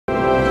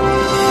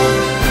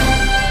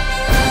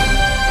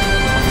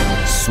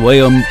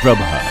Swayam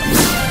Prabha.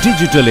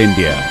 Digital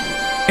India.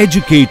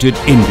 Educated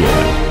India.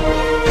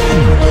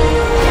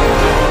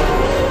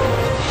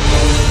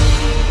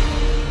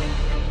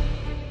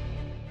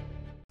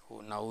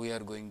 Now we are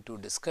going to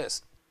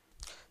discuss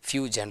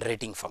few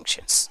generating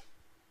functions.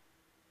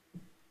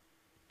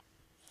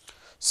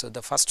 So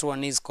the first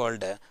one is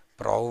called a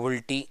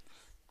probability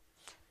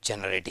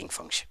generating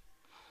function.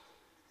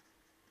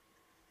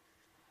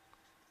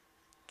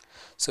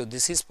 So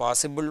this is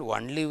possible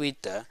only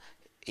with a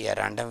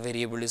random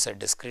variable is a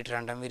discrete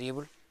random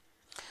variable,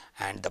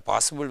 and the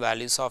possible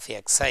values of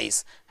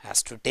xi's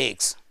has to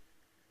takes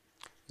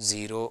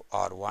 0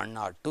 or 1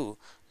 or 2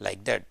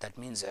 like that. That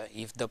means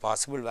if the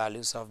possible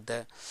values of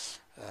the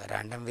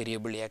random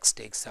variable x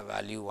takes a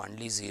value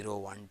only 0,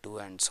 1, 2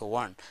 and so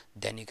on,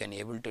 then you can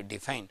able to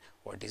define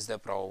what is the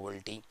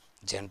probability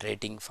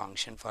generating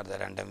function for the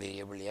random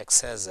variable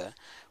x as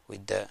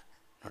with the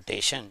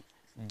notation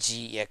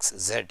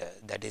gxz,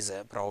 that is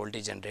a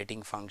probability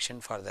generating function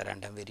for the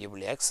random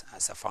variable x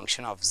as a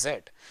function of z,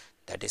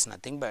 that is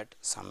nothing but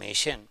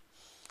summation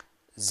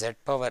z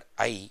power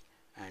I,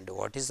 and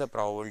what is the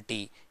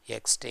probability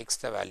x takes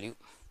the value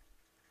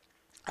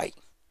I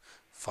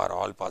for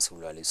all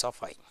possible values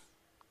of I.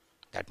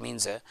 That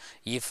means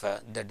if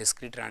the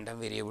discrete random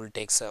variable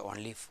takes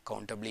only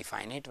countably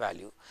finite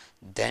value,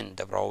 then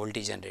the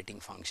probability generating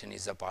function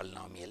is a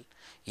polynomial.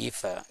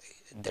 If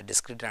the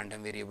discrete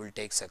random variable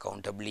takes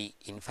countably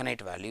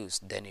infinite values,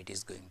 then it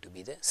is going to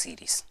be the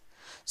series.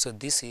 So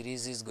this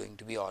series is going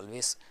to be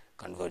always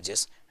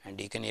converges,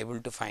 and you can able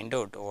to find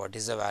out what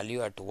is the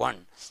value at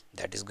 1,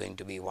 that is going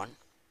to be 1.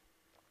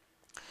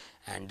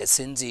 And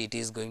since it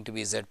is going to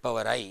be z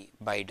power I,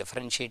 by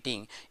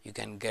differentiating you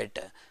can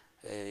get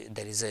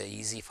there is a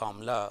easy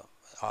formula,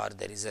 or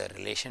there is a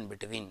relation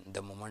between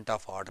the moment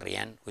of order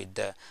n with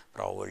the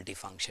probability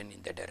function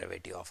in the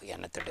derivative of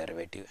nth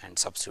derivative, and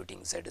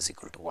substituting z is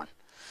equal to 1.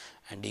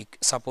 And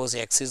suppose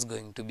x is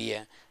going to be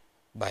a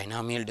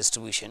binomial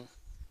distribution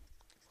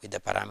with the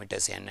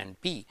parameters n and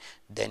p,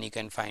 then you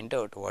can find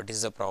out what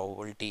is the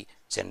probability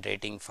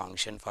generating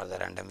function for the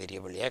random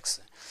variable x,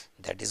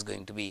 that is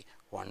going to be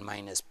 1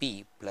 minus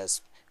p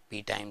plus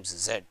p times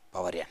z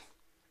power n,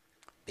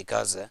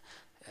 because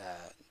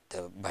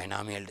the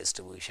binomial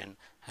distribution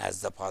has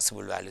the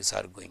possible values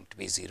are going to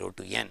be 0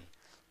 to n,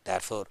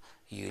 therefore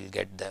you will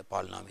get the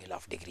polynomial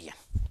of degree n.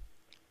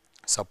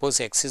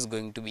 Suppose x is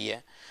going to be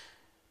a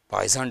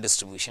Poisson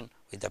distribution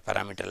with the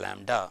parameter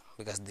lambda,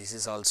 because this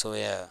is also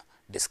a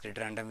discrete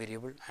random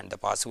variable and the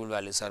possible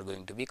values are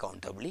going to be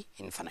countably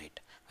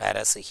infinite,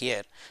 whereas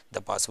here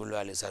the possible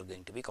values are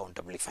going to be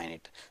countably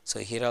finite. So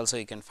here also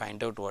you can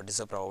find out what is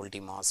the probability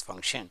mass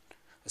function,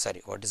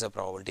 what is the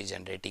probability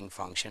generating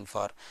function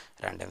for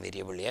random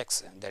variable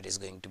x, that is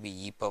going to be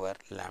e power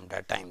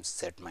lambda times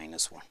z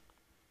minus 1.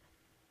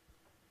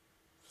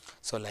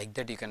 So like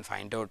that you can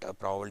find out a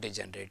probability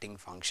generating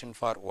function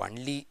for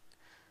only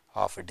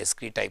of a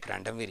discrete type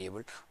random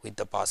variable with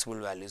the possible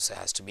values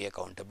has to be a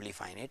countably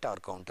finite or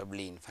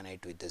countably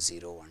infinite with the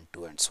 0, 1,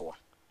 2 and so on.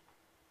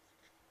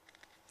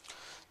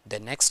 The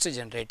next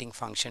generating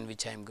function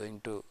which I am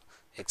going to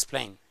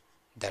explain,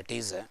 that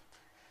is a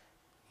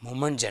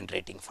moment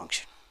generating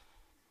function.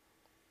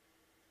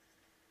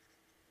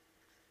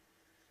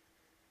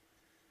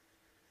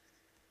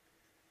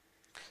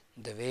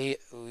 The way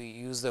we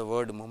use the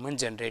word moment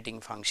generating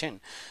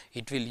function,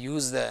 it will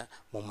use the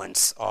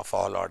moments of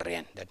all order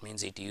n. That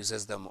means it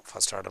uses the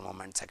first order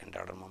moment, second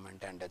order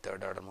moment and the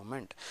third order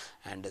moment,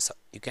 and so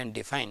you can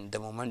define the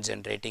moment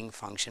generating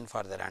function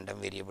for the random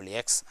variable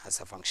x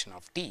as a function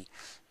of t,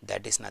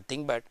 that is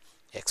nothing but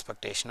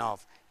expectation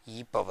of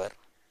e power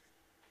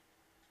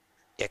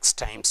x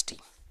times t,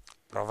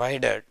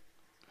 provided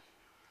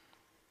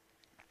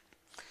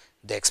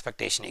the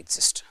expectation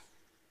exists.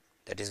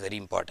 That is very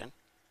important.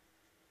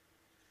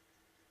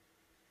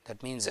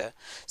 That means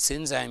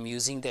since I am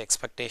using the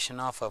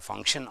expectation of a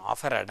function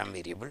of a random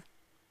variable,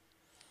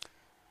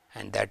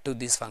 and that too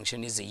this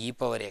function is e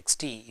power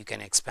xt, you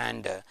can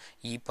expand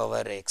e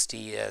power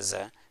xt as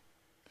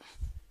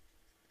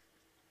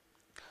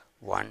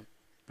 1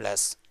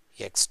 plus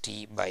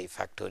xt by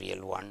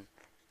factorial 1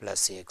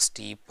 plus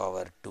xt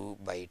power 2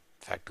 by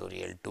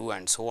factorial 2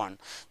 and so on.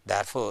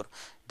 Therefore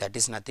that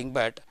is nothing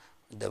but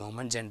the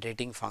moment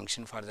generating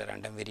function for the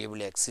random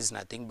variable x is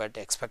nothing but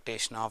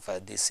expectation of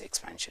this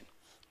expansion.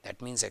 That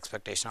means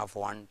expectation of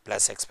 1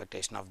 plus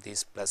expectation of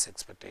this plus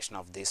expectation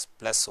of this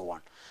plus so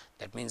on.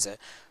 That means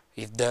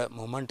if the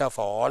moment of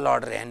all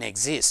order n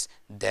exists,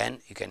 then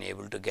you can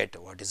able to get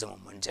what is the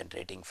moment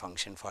generating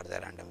function for the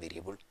random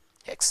variable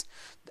x.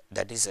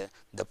 That is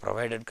the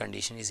provided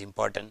condition is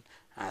important.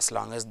 As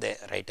long as the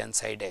right hand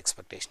side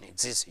expectation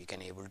exists, you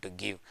can able to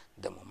give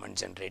the moment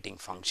generating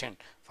function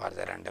for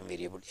the random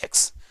variable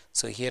x.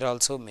 So here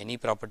also many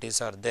properties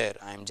are there.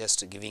 I am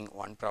just giving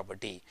one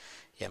property,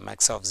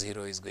 mx of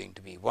 0 is going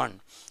to be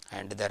 1,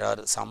 and there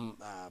are some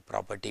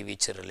property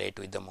which relate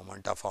with the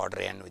moment of order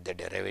n with the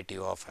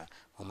derivative of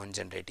a moment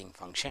generating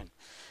function.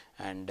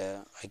 And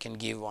I can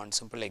give one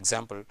simple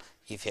example.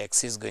 If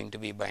x is going to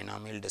be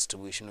binomial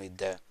distribution with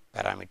the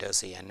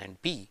parameters n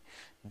and p,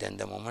 then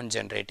the moment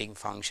generating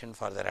function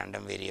for the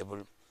random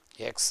variable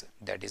x,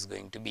 that is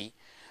going to be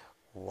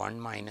 1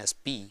 minus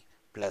p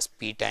plus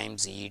p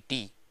times e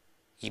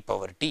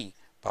power t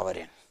power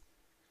n.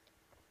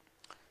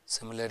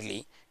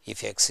 Similarly,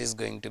 if x is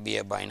going to be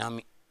a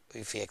binomial,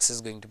 if x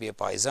is going to be a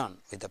Poisson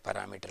with the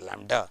parameter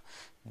lambda,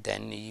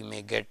 then you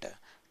may get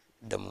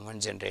the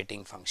moment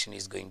generating function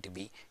is going to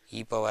be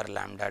e power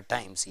lambda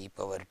times e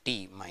power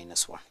t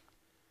minus 1.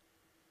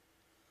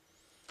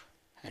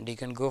 And you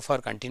can go for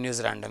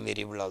continuous random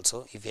variable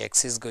also. If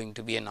x is going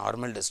to be a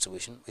normal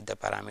distribution with the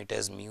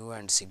parameters mu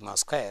and sigma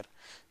square,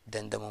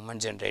 then the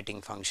moment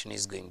generating function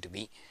is going to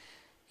be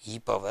e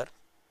power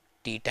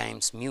t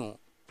times mu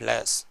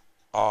plus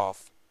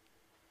of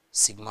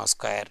sigma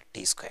square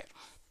t square.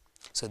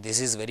 So this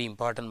is very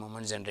important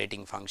moment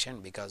generating function,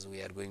 because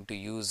we are going to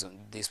use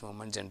this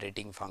moment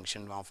generating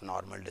function of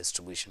normal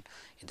distribution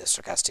in the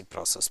stochastic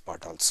process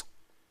part also.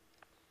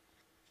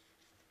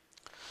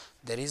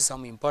 There is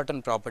some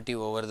important property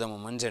over the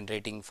moment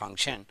generating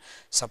function.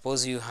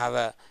 Suppose you have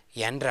a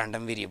n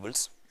random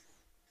variables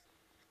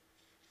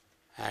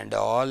and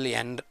all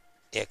n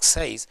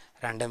xi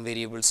random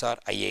variables are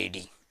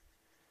IID.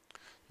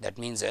 That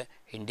means a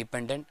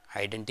independent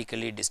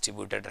identically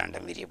distributed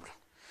random variable.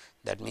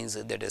 That means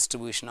the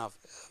distribution of,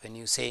 when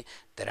you say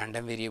the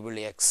random variable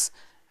x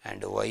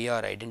and y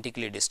are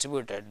identically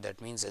distributed,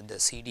 that means that the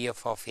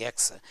CDF of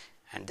x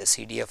and the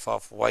CDF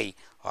of y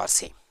are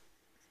same.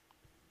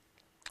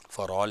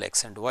 For all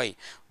x and y,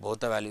 both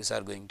the values are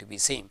going to be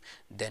same,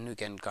 then we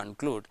can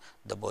conclude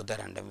the both the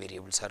random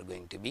variables are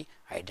going to be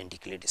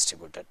identically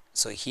distributed.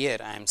 So here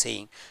I am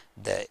saying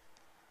the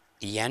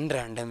n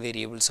random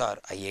variables are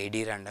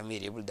IID random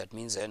variable. That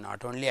means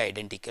not only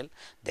identical,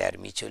 they are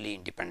mutually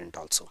independent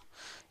also.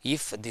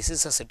 If this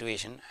is a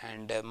situation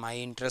and my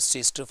interest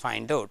is to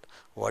find out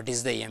what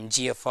is the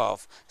MGF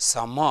of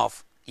sum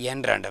of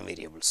n random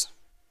variables,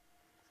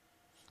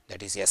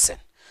 that is Sn.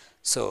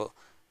 So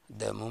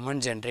the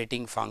moment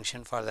generating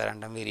function for the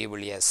random variable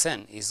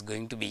Sn is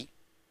going to be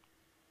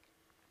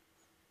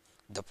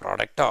the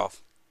product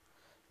of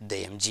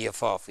the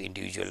MGF of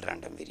individual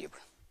random variable.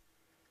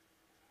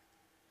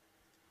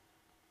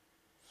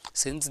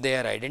 Since they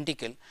are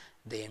identical,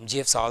 the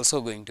MGFs also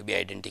going to be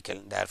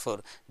identical. Therefore,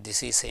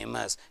 this is same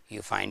as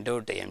you find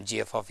out the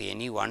MGF of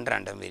any one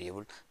random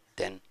variable,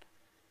 then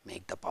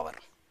make the power.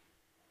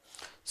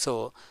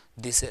 So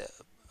this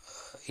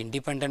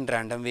independent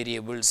random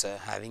variables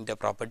having the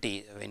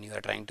property, when you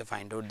are trying to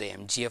find out the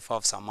MGF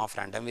of sum of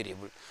random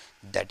variable,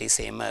 that is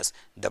same as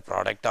the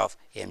product of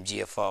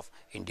MGF of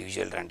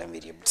individual random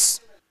variables.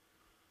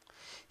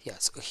 Yeah,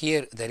 so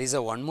here there is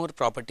a one more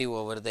property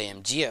over the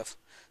MGF.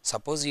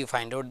 Suppose you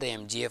find out the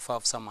MGF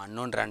of some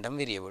unknown random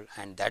variable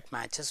and that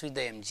matches with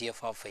the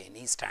MGF of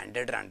any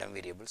standard random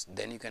variables,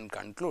 then you can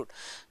conclude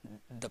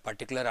the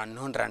particular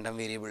unknown random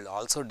variable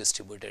also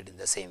distributed in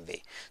the same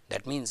way.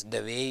 That means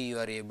the way you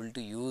are able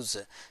to use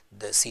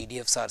the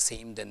CDFs are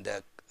same, then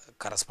the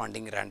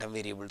corresponding random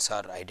variables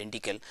are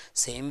identical.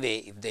 Same way,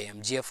 if the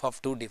MGF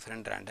of two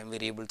different random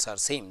variables are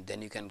same,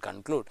 then you can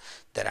conclude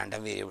the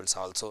random variables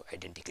also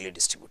identically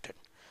distributed.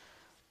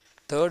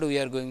 Third, we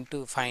are going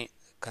to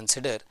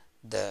consider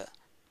the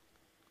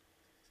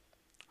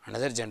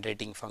another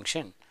generating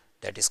function,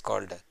 that is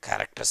called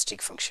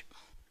characteristic function.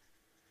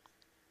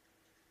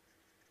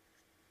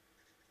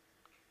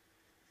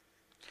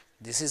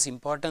 This is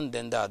important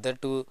than the other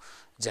two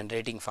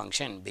generating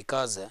function,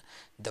 because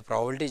the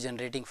probability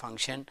generating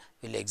function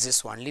will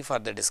exist only for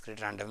the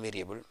discrete random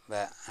variable,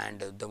 and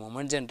the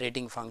moment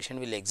generating function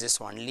will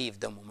exist only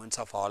if the moments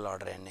of all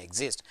order n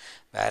exist,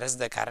 whereas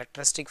the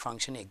characteristic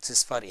function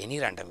exists for any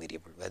random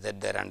variable, whether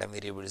the random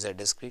variable is a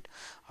discrete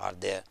or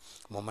the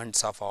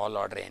moments of all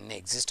order n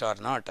exist or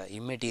not,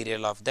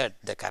 immaterial of that,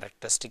 the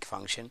characteristic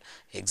function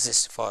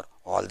exists for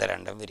all the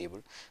random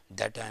variable.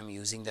 That I am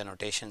using the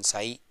notation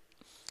psi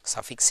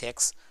suffix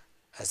x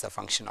as the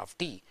function of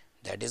t,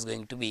 that is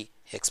going to be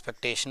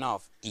expectation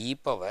of e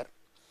power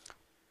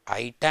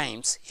I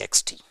times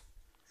xt.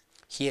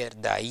 Here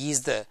the I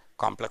is the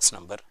complex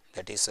number,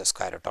 that is the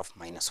square root of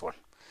 -1.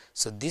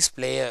 So this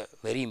play a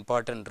very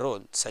important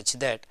role, such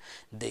that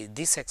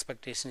this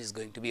expectation is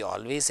going to be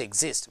always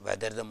exist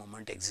whether the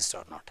moment exists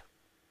or not.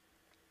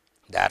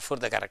 Therefore,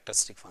 the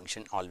characteristic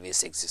function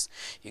always exists.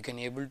 You can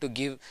able to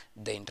give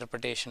the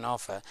interpretation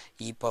of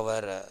e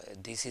power,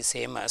 this is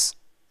same as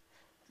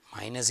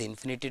minus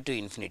infinity to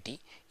infinity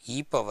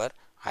e power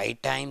I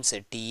times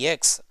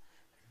tx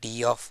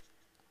d of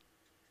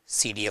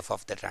CDF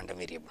of the random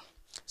variable.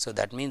 So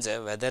that means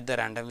whether the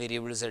random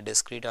variable is a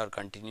discrete or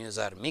continuous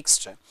or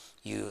mixed,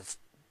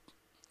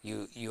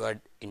 you are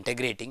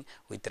integrating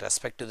with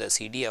respect to the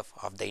CDF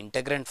of the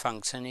integrand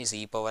function is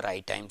e power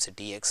I times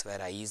tx,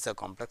 where I is the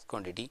complex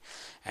quantity,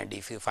 and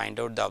if you find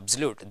out the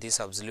absolute, this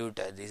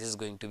is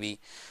going to be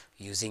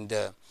using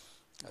the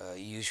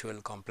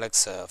usual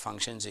complex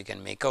functions you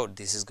can make out,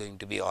 this is going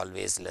to be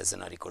always less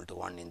than or equal to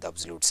 1 in the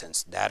absolute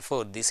sense.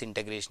 Therefore, this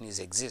integration is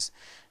exists,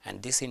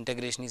 and this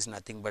integration is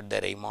nothing but the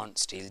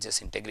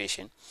Riemann-Stieltjes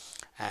integration.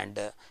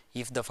 And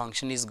if the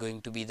function is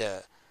going to be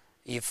the,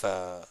 if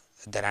the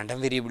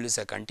random variable is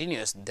a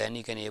continuous, then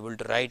you can able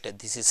to write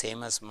this is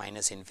same as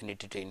minus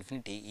infinity to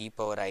infinity e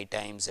power I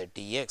times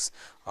dx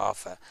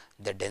of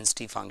the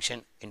density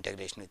function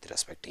integration with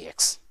respect to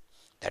x.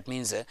 That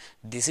means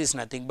this is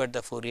nothing but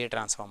the Fourier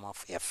transform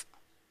of f,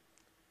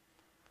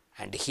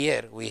 and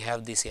here we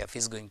have this f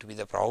is going to be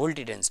the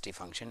probability density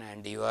function,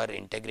 and you are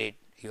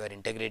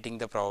integrating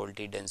the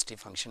probability density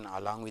function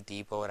along with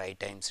e power I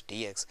times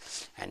dx,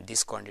 and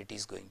this quantity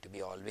is going to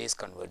be always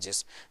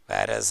converges,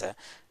 whereas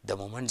the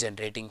moment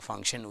generating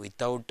function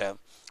without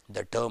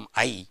the term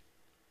I,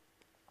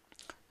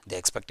 the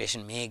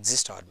expectation may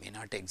exist or may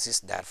not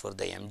exist. Therefore,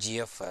 the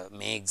MGF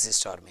may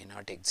exist or may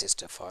not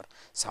exist for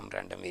some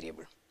random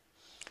variable.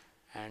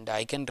 And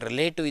I can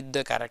relate with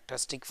the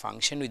characteristic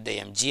function with the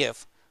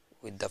MGF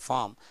with the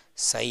form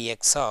psi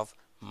x of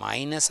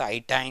minus I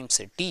times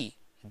t,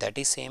 that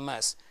is same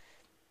as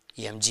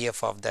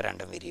MGF of the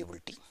random variable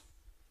t.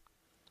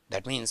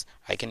 That means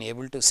I can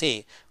able to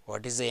say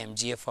what is the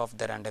MGF of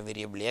the random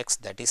variable x,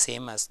 that is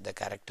same as the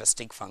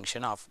characteristic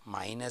function of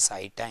minus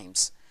I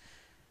times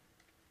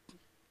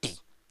t,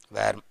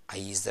 where I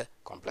is the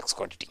complex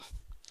quantity.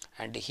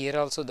 And here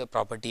also the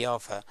property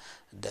of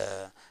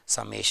the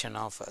summation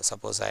of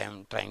suppose I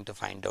am trying to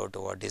find out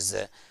what is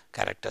the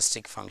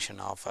characteristic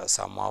function of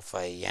sum of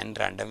n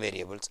random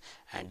variables,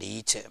 and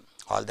each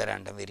all the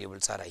random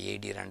variables are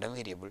IID random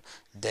variable,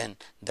 then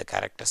the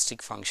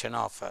characteristic function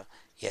of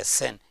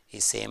Sn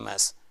is same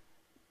as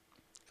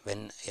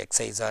when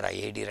xi's are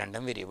IID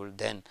random variable,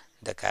 then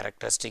the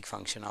characteristic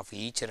function of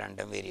each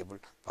random variable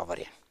power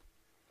n.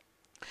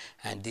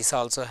 And this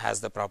also has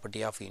the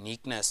property of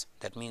uniqueness.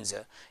 That means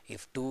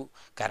if two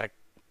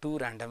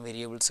random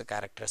variables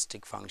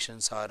characteristic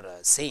functions are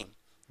same,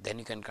 then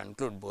you can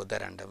conclude both the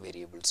random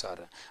variables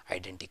are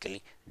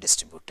identically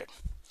distributed.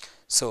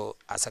 So,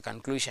 as a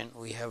conclusion,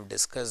 we have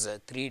discussed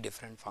three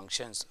different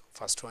functions.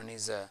 First one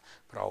is a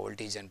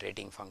probability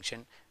generating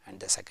function,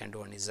 and the second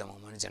one is a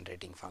moment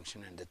generating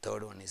function, and the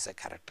third one is a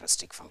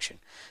characteristic function.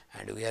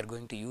 And we are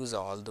going to use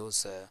all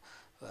those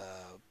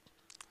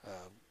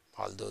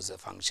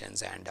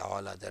functions and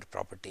all other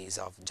properties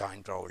of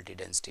joint probability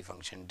density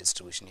function,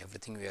 distribution,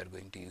 everything we are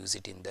going to use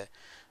it in the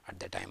at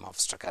the time of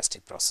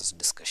stochastic process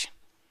discussion.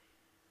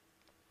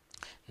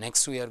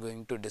 Next, we are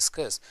going to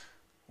discuss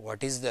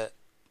what is the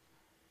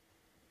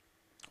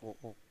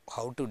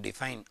how to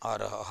define or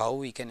how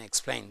we can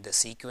explain the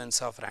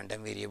sequence of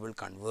random variable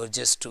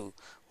converges to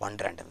one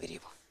random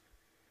variable.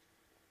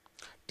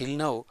 Till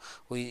now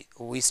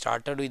we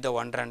started with the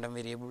one random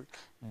variable,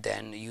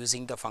 then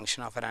using the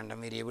function of a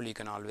random variable you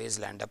can always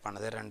land up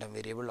another random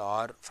variable,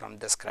 or from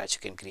the scratch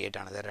you can create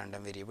another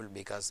random variable,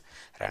 because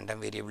random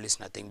variable is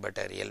nothing but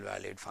a real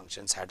valued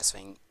function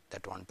satisfying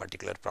that one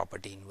particular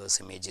property. Inverse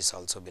image is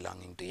also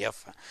belonging to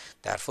f.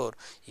 Therefore,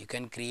 you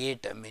can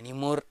create many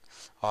more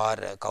or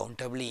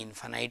countably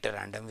infinite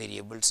random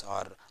variables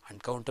or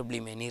uncountably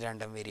many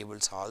random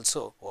variables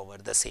also over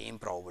the same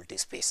probability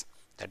space.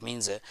 That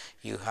means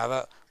you have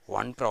a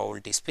one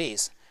probability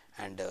space,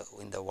 and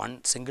in the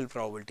one single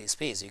probability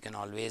space you can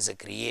always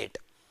create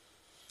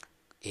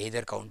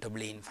either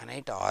countably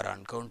infinite or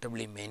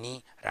uncountably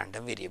many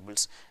random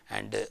variables.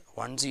 And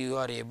once you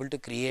are able to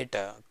create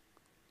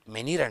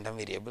many random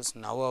variables,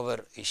 now our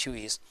issue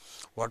is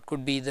what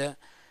could be the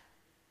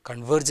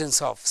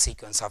convergence of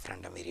sequence of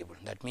random variable.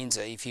 That means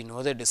if you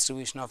know the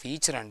distribution of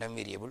each random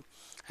variable,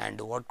 and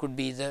what could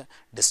be the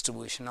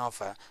distribution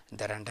of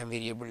the random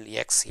variable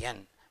x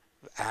n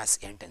as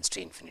n tends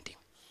to infinity.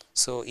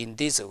 So, in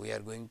this we are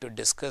going to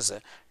discuss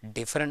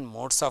different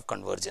modes of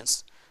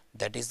convergence.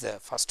 That is, the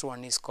first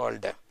one is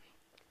called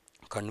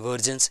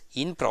convergence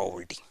in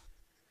probability.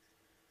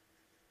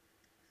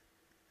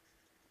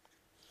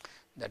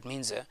 That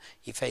means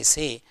if I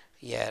say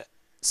a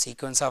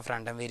sequence of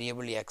random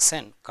variable x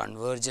n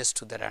converges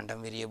to the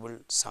random variable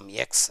some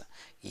x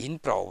in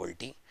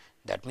probability,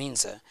 that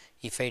means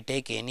if I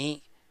take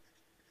any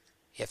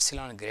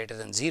epsilon greater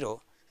than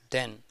 0,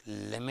 then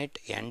limit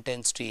n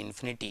tends to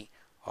infinity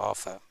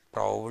of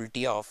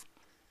probability of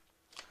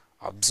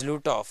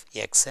absolute of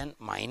x n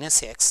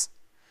minus x,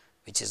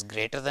 which is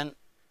greater than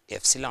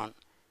epsilon,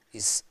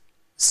 is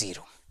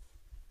 0.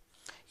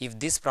 If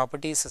this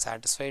property is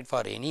satisfied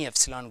for any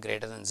epsilon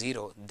greater than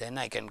 0, then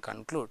I can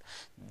conclude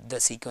the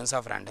sequence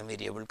of random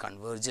variable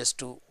converges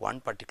to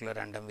one particular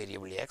random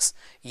variable x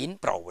in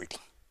probability.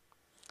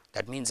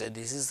 That means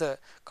this is the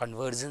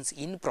convergence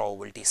in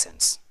probability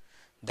sense.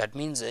 That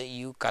means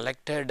you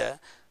collected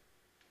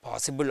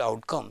possible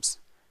outcomes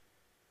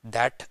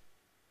that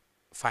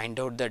find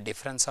out the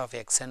difference of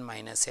x n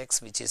minus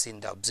x, which is in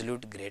the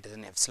absolute greater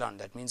than epsilon.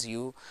 That means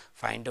you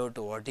find out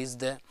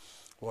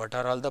what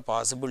are all the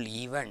possible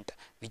event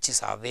which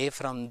is away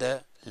from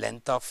the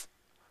length of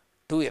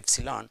 2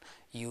 epsilon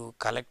you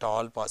collect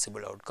all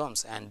possible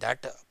outcomes, and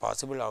that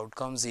possible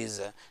outcomes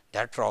is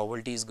that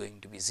probability is going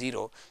to be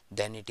 0,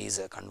 then it is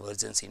a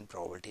convergence in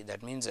probability.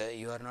 That means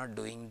you are not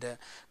doing the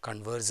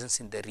convergence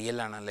in the real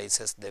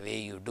analysis the way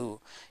you do.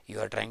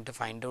 You are trying to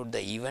find out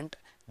the event,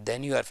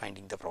 then you are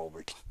finding the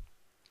probability.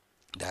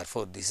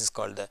 Therefore, this is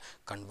called the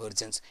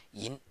convergence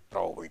in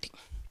probability.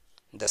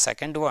 The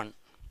second one,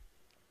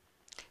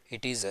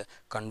 it is a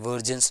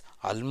convergence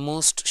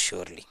almost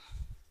surely.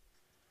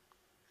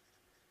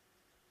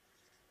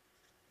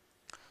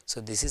 So,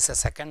 this is a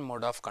second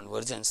mode of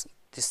convergence.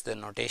 This the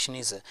notation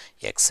is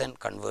xn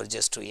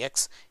converges to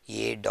x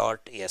a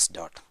dot s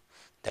dot.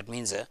 That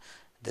means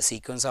the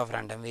sequence of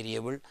random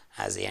variable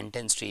as n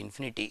tends to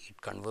infinity,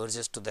 it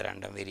converges to the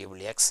random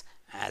variable x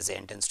as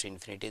n tends to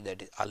infinity,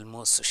 that is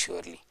almost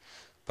surely,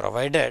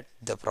 provided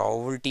the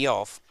probability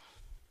of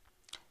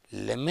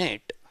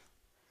limit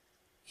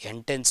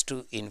n tends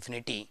to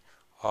infinity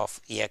of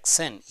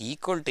xn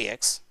equal to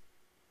x,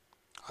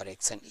 or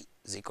xn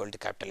is equal to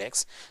capital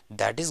X,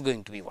 that is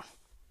going to be 1.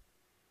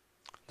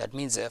 That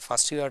means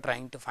first you are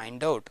trying to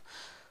find out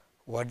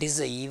what is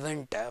the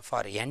event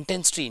for n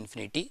tends to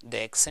infinity, the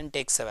xn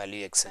takes a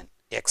value xn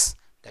x.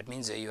 That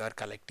means you are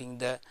collecting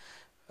the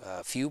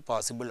few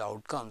possible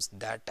outcomes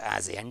that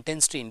as n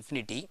tends to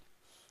infinity,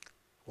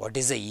 what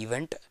is the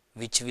event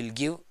which will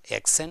give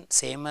xn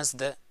same as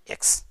the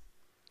x,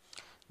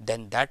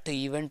 then that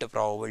event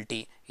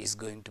probability is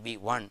going to be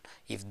 1.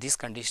 If this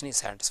condition is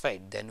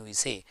satisfied, then we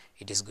say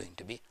it is going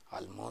to be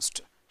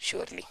almost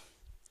surely.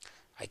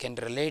 I can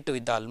relate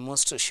with the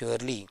almost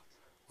surely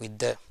with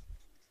the,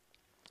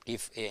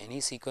 if any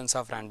sequence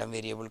of random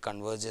variable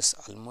converges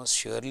almost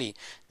surely,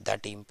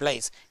 that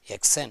implies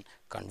xn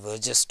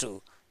converges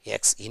to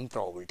x in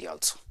probability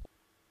also.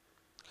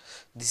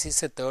 This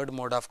is a third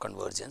mode of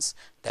convergence.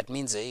 That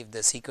means if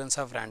the sequence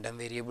of random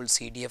variable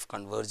CDF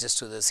converges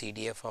to the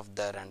CDF of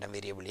the random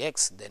variable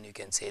x, then you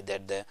can say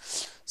that the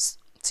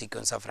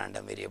sequence of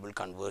random variable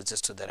converges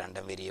to the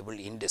random variable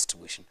in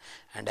distribution.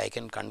 And I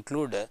can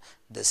conclude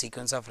the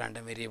sequence of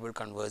random variable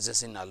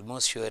converges in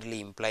almost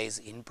surely implies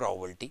in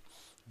probability,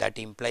 that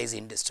implies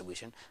in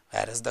distribution,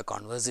 whereas the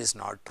converse is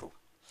not true.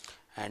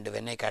 And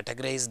when I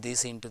categorize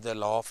this into the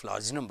law of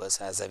large numbers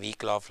as a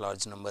weak law of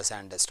large numbers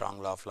and a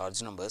strong law of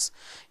large numbers,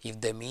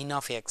 if the mean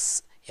of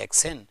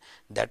xn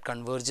that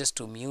converges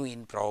to mu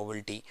in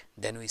probability,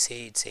 then we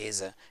say it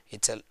says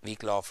it's a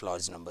weak law of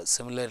large numbers.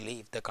 Similarly,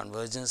 if the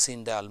convergence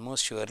in the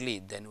almost surely,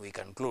 then we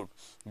conclude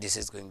this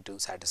is going to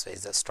satisfy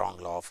the strong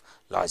law of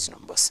large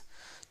numbers.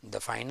 The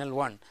final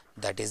one,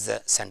 that is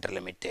the center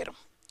limit theorem.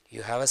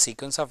 You have a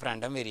sequence of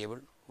random variable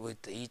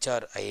with each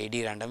are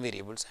IID random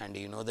variables, and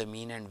you know the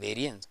mean and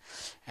variance,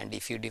 and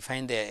if you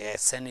define the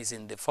Sn is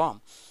in the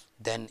form,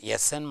 then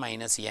Sn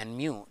minus n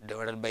mu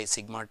divided by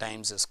sigma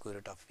times the square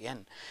root of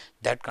n,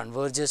 that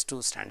converges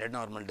to standard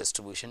normal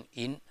distribution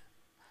in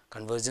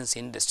convergence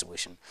in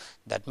distribution.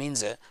 That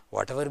means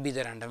whatever be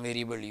the random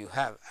variable you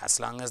have, as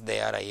long as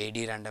they are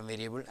IID random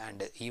variable,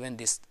 and even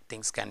these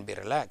things can be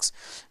relaxed,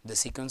 the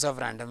sequence of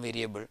random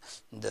variable,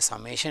 the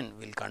summation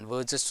will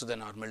converges to the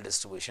normal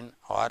distribution,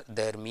 or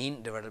their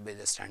mean divided by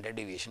the standard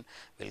deviation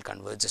will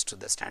converges to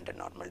the standard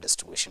normal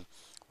distribution.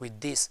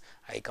 With this,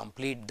 I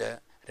complete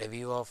the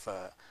review of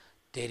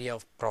theory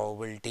of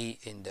probability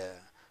in the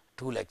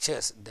 2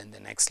 lectures. Then the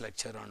next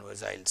lecture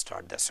onwards I will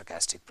start the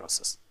stochastic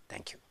process.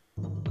 Thank you.